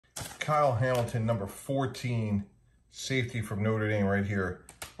Kyle Hamilton, number 14, safety from Notre Dame right here.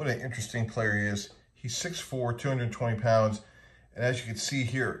 What an interesting player he is. He's 6'4", 220 pounds. And as you can see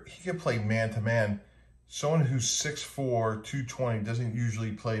here, he can play man-to-man. Someone who's 6'4", 220 doesn't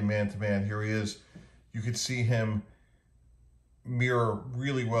usually play man-to-man. Here he is. You can see him mirror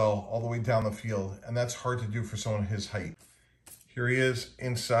really well all the way down the field. And that's hard to do for someone his height. Here he is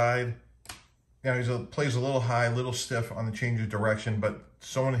inside. Now he plays a little high, a little stiff on the change of direction, but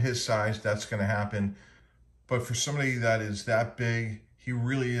someone his size, that's going to happen. But for somebody that is that big, he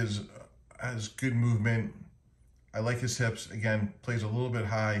really has good movement. I like his hips. Again, plays a little bit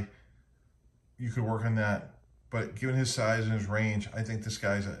high. You could work on that. But given his size and his range, I think this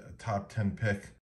guy's a top 10 pick.